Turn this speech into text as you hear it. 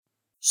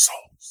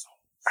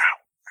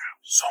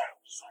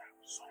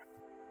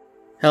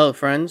Hello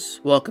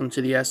friends, welcome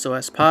to the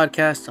SOS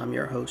Podcast. I'm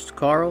your host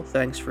Carl.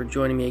 Thanks for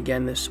joining me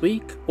again this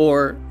week,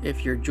 or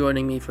if you're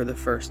joining me for the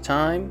first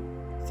time,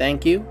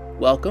 thank you,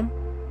 welcome.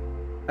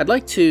 I'd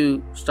like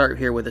to start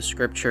here with a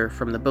scripture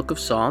from the book of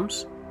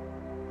Psalms.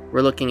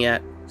 We're looking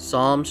at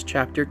Psalms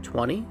chapter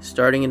 20,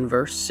 starting in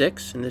verse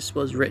 6, and this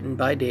was written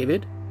by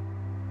David.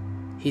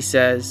 He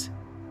says,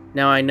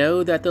 "Now I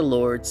know that the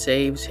Lord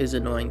saves his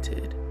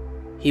anointed.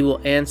 He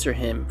will answer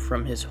him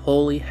from his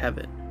holy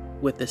heaven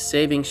with the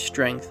saving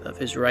strength of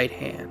his right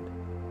hand.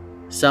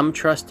 Some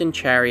trust in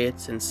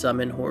chariots and some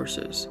in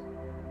horses,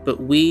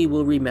 but we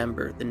will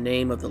remember the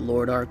name of the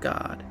Lord our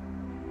God.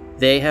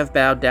 They have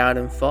bowed down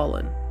and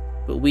fallen,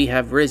 but we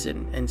have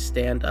risen and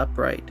stand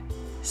upright.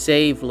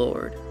 Save,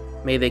 Lord.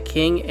 May the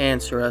King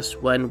answer us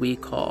when we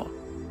call."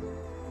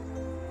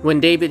 When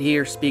David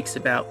here speaks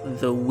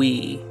about the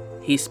we,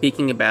 he's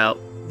speaking about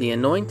the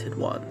anointed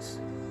ones.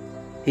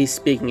 He's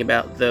speaking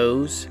about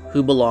those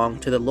who belong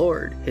to the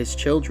Lord, his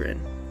children,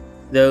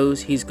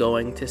 those he's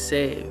going to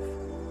save.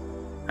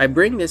 I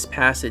bring this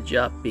passage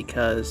up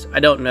because I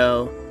don't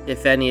know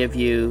if any of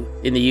you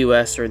in the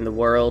US or in the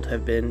world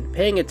have been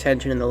paying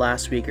attention in the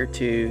last week or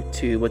two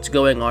to what's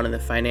going on in the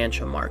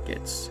financial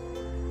markets.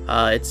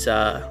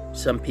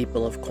 Some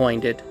people have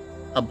coined it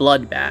a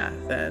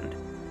bloodbath, and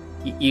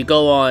you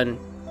go on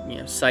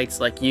sites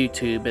like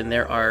YouTube, and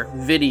there are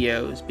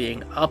videos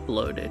being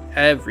uploaded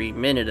every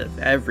minute of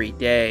every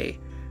day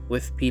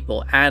with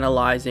people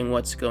analyzing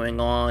what's going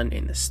on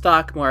in the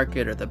stock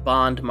market or the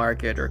bond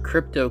market or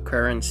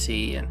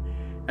cryptocurrency, and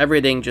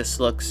everything just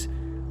looks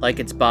like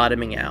it's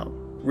bottoming out.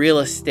 Real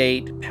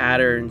estate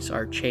patterns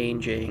are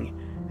changing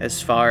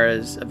as far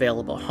as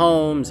available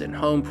homes and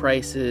home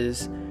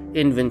prices,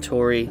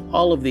 inventory,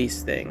 all of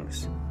these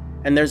things.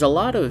 And there's a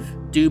lot of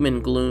doom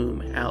and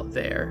gloom out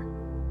there.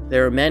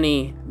 There are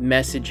many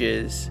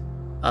messages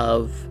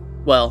of,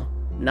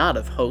 not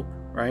of hope,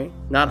 right?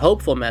 Not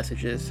hopeful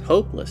messages,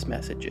 hopeless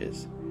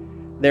messages.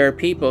 There are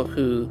people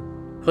who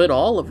put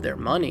all of their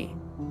money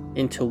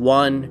into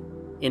one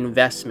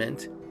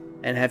investment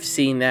and have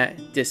seen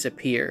that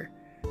disappear.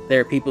 There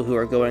are people who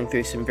are going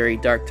through some very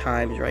dark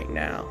times right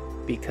now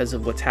because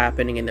of what's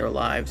happening in their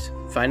lives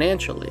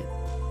financially.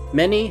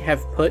 Many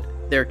have put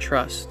their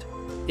trust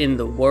in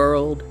the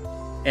world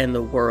and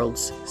the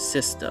world's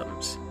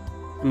systems.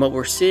 And what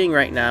we're seeing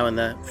right now in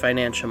the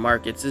financial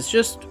markets is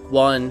just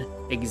one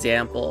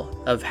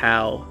example of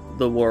how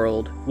the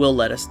world will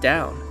let us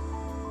down.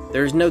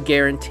 There's no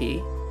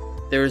guarantee.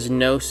 There is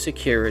no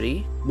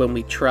security when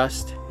we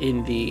trust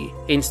in the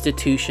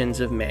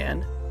institutions of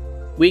man.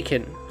 We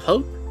can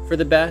hope for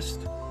the best.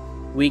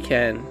 We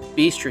can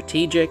be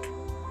strategic.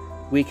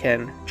 We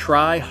can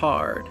try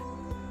hard.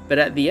 But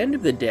at the end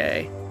of the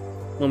day,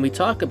 when we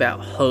talk about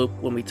hope,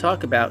 when we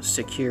talk about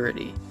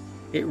security,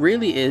 it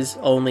really is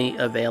only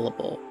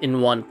available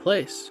in one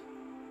place.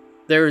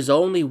 There is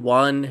only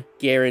one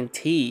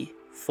guarantee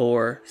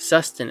for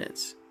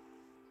sustenance.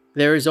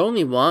 There is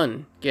only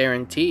one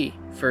guarantee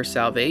for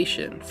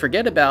salvation.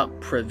 Forget about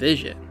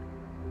provision.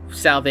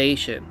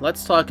 Salvation.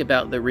 Let's talk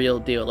about the real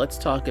deal. Let's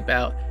talk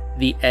about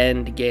the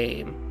end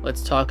game.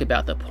 Let's talk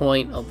about the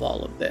point of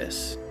all of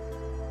this.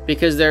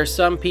 Because there are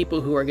some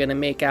people who are going to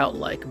make out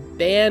like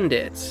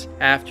bandits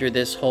after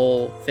this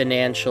whole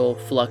financial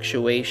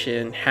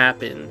fluctuation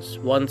happens.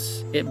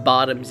 Once it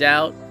bottoms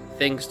out,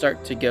 things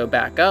start to go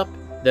back up.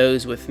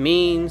 Those with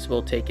means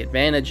will take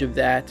advantage of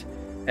that,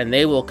 and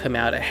they will come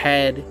out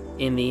ahead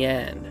in the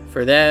end.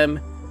 For them,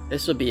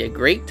 this will be a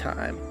great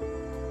time.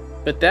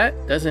 But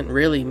that doesn't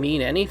really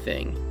mean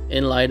anything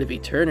in light of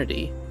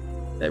eternity.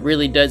 That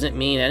really doesn't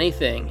mean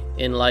anything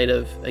in light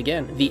of,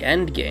 again, the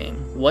end game.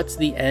 What's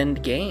the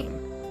end game?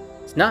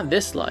 It's not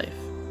this life.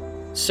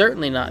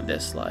 Certainly not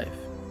this life.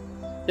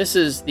 This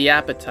is the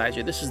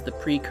appetizer. This is the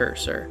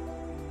precursor.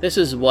 This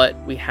is what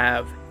we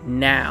have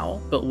now,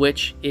 but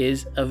which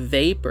is a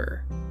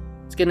vapor.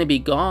 It's going to be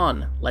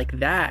gone like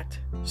that,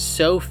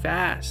 so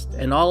fast.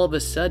 And all of a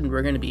sudden,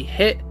 we're going to be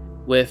hit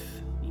with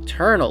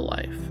eternal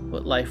life,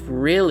 what life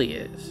really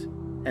is.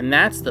 And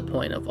that's the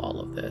point of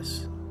all of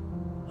this.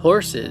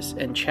 Horses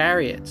and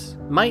chariots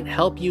might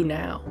help you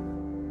now.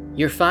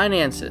 Your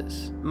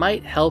finances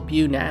might help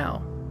you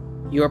now.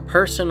 Your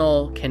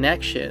personal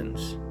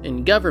connections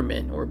in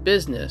government or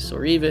business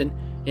or even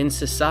in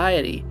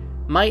society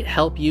might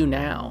help you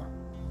now.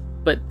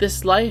 But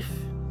this life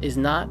is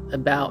not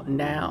about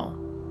now.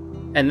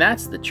 And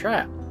that's the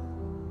trap.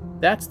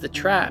 That's the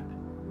trap,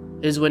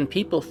 is when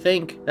people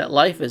think that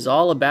life is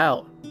all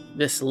about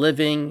this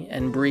living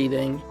and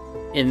breathing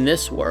in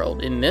this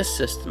world, in this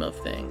system of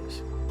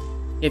things.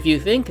 If you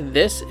think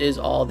this is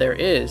all there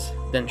is,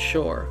 then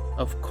sure,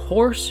 of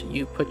course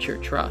you put your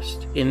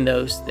trust in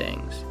those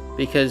things.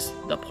 Because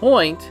the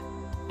point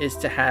is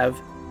to have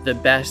the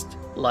best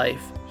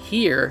life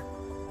here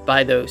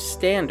by those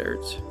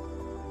standards.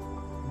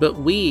 But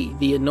we,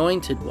 the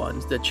anointed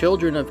ones, the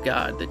children of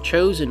God, the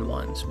chosen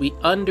ones, we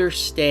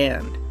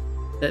understand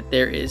that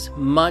there is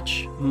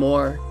much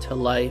more to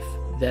life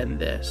than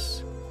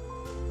this.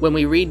 when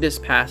we read this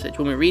passage,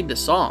 when we read the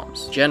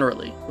Psalms,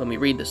 generally, when we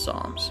read the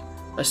Psalms,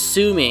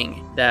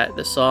 assuming that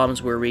the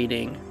Psalms we're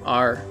reading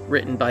are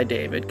written by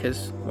David,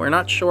 because we're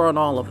not sure on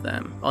all of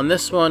them. On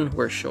this one,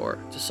 we're sure.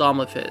 It's a psalm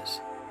of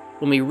his.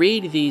 When we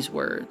read these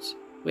words,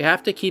 we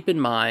have to keep in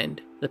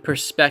mind the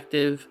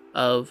perspective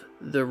of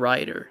the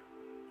writer.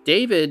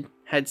 David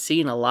had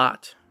seen a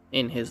lot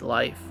in his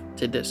life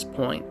to this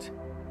point.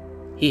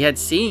 He had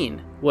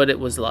seen what it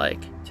was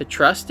like to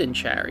trust in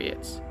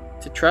chariots,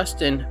 to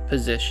trust in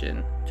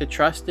position, to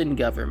trust in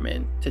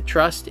government, to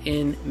trust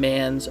in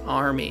man's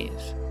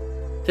armies,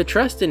 to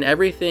trust in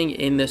everything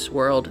in this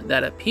world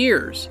that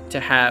appears to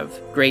have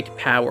great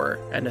power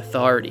and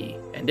authority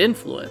and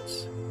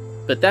influence.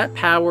 But that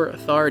power,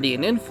 authority,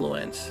 and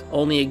influence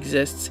only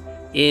exists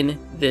in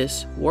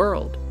this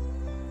world.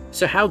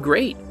 So how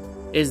great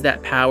is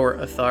that power,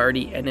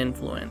 authority, and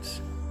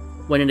influence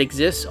when it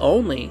exists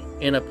only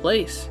in a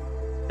place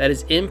that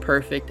is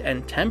imperfect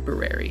and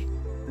temporary,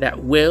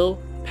 that will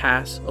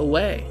pass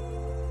away?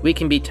 We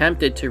can be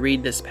tempted to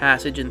read this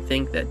passage and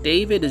think that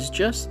David is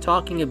just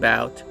talking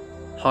about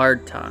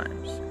hard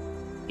times.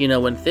 You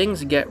know, when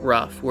things get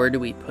rough, where do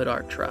we put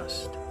our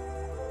trust?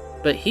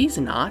 But he's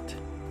not.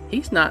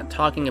 He's not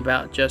talking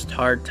about just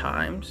hard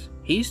times.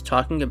 He's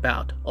talking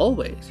about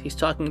always. He's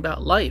talking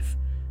about life,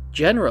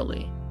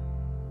 generally.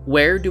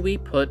 Where do we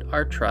put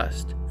our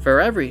trust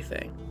for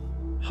everything?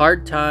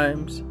 Hard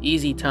times,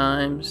 easy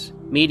times,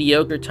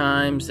 mediocre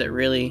times that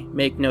really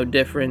make no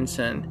difference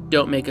and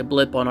don't make a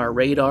blip on our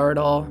radar at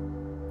all.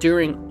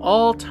 During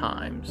all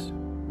times,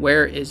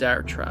 where is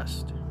our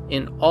trust?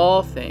 In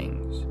all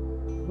things,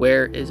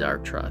 where is our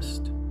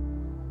trust?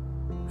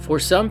 For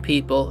some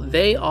people,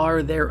 they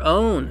are their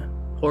own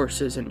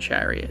horses and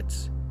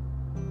chariots.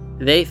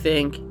 They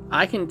think,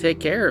 I can take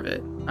care of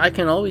it. I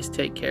can always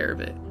take care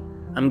of it.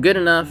 I'm good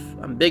enough.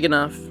 I'm big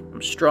enough.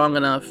 I'm strong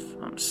enough.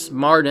 I'm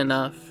smart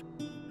enough.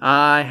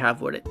 I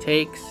have what it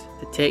takes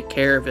to take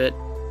care of it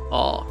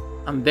all.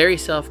 I'm very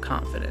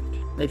self-confident.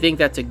 They think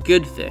that's a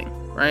good thing,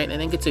 right? They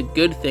think it's a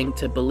good thing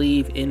to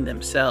believe in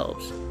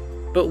themselves.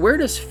 But where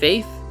does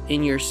faith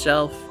in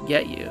yourself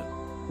get you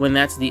when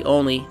that's the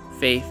only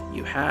faith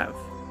you have?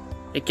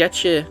 It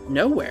gets you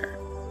nowhere.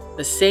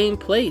 The same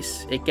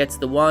place it gets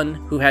the one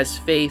who has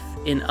faith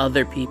in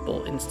other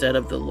people instead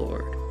of the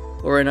Lord,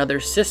 or in other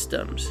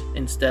systems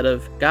instead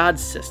of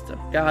God's system,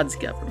 God's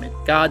government,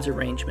 God's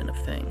arrangement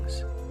of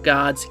things,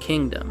 God's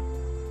kingdom.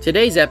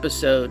 Today's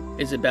episode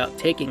is about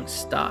taking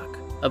stock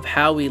of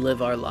how we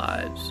live our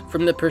lives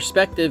from the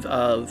perspective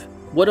of,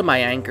 what am I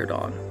anchored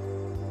on?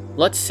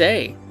 Let's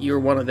say you're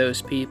one of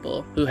those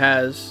people who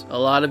has a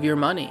lot of your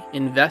money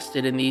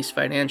invested in these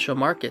financial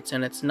markets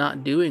and it's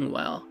not doing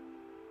well.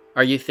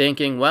 Are you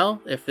thinking,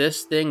 well, if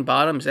this thing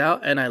bottoms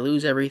out and I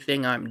lose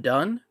everything, I'm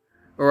done?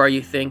 Or are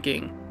you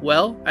thinking,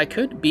 well, I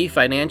could be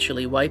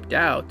financially wiped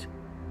out,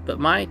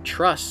 but my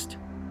trust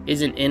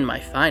isn't in my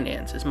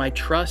finances. My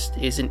trust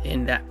isn't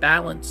in that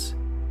balance.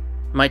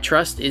 My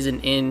trust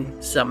isn't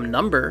in some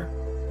number.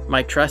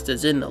 My trust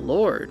is in the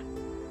Lord.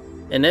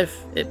 And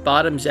if it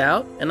bottoms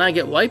out and I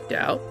get wiped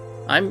out,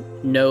 I'm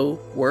no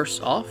worse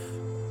off.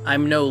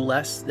 I'm no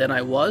less than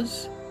I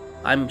was.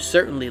 I'm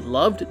certainly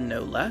loved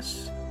no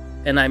less.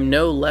 And I'm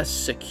no less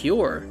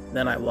secure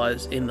than I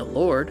was in the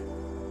Lord.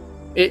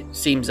 It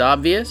seems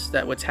obvious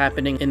that what's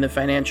happening in the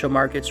financial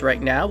markets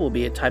right now will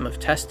be a time of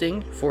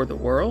testing for the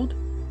world.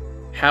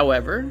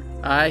 However,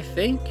 I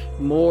think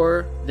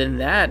more than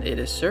that, it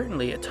is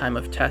certainly a time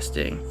of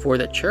testing for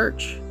the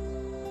church.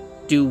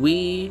 Do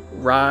we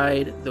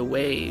ride the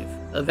wave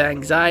of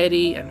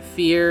anxiety and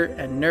fear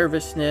and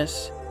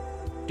nervousness?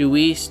 Do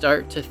we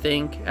start to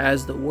think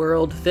as the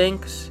world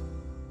thinks?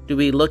 Do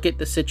we look at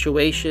the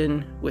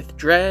situation with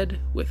dread,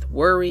 with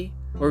worry?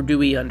 Or do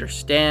we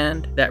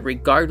understand that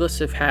regardless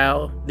of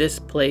how this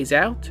plays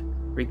out,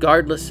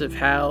 regardless of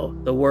how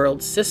the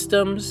world's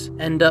systems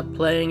end up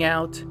playing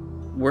out,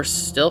 we're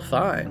still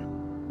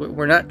fine?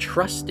 We're not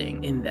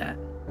trusting in that.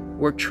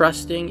 We're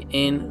trusting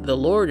in the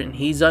Lord, and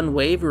He's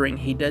unwavering.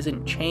 He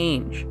doesn't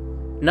change.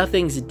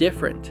 Nothing's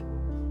different.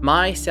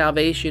 My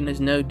salvation is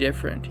no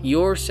different.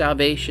 Your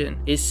salvation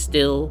is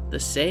still the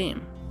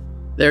same.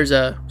 There's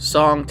a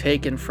song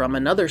taken from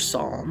another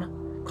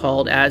psalm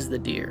called As the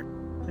Deer.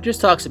 It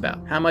just talks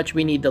about how much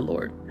we need the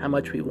Lord, how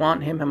much we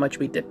want Him, how much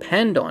we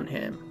depend on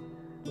Him.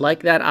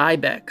 Like that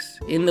ibex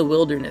in the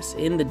wilderness,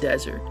 in the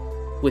desert,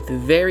 with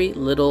very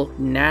little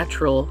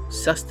natural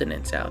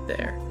sustenance out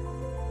there.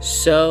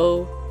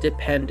 So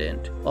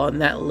dependent on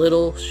that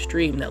little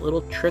stream, that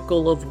little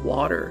trickle of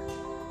water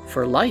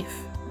for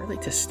life, really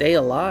to stay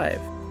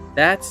alive.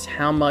 That's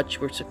how much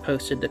we're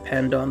supposed to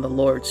depend on the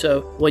Lord.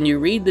 So when you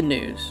read the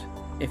news,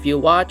 if you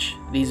watch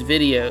these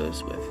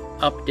videos with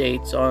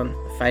updates on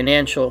the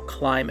financial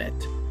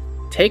climate,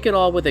 take it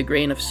all with a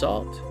grain of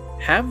salt.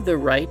 Have the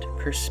right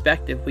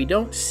perspective. We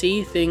don't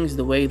see things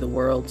the way the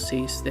world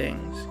sees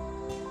things.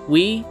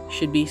 We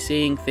should be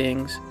seeing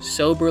things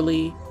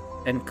soberly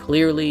and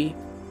clearly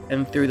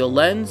and through the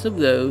lens of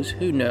those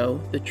who know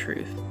the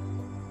truth.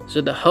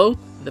 So the hope,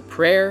 the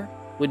prayer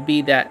would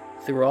be that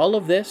through all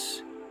of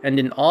this, and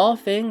in all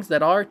things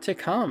that are to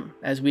come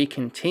as we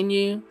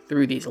continue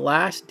through these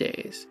last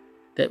days,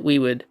 that we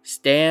would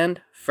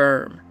stand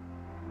firm,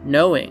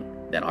 knowing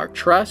that our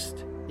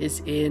trust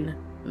is in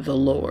the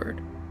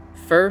Lord,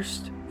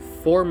 first,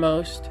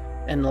 foremost,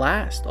 and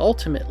last,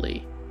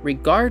 ultimately,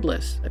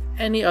 regardless of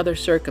any other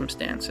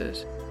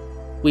circumstances.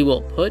 We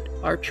will put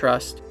our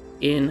trust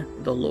in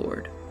the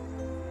Lord.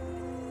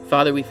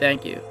 Father, we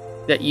thank you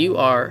that you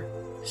are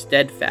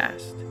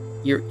steadfast,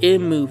 you're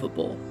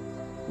immovable.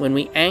 When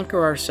we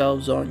anchor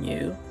ourselves on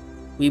you,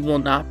 we will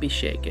not be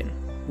shaken,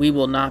 we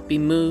will not be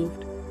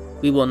moved,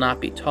 we will not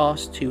be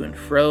tossed to and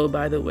fro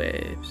by the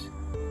waves.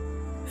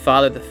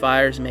 Father, the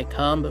fires may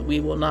come, but we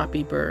will not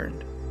be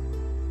burned.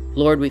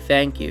 Lord, we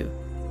thank you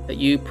that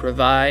you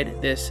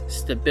provide this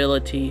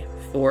stability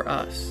for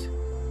us.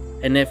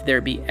 And if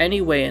there be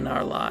any way in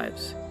our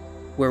lives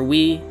where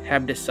we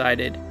have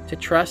decided to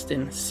trust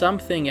in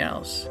something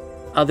else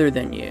other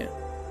than you,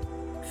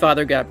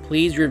 Father God,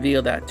 please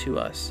reveal that to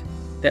us,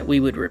 that we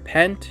would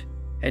repent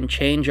and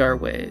change our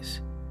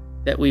ways,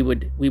 that we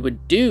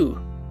would do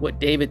what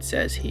David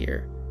says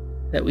here,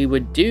 that we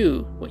would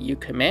do what you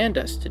command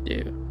us to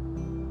do,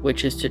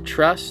 which is to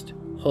trust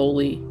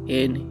wholly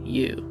in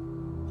you.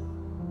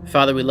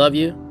 Father, we love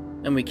you,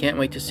 and we can't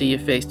wait to see you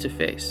face to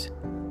face.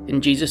 In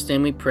Jesus'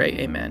 name we pray,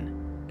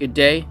 amen. Good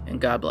day,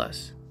 and God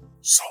bless.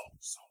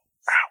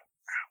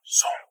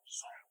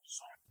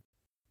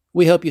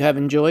 We hope you have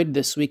enjoyed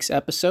this week's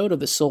episode of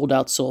the Sold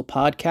Out Soul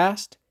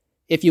podcast.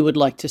 If you would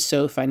like to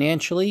sow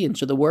financially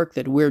into the work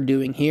that we're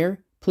doing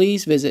here,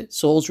 please visit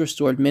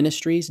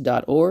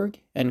soulsrestoredministries.org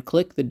and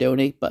click the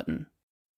donate button.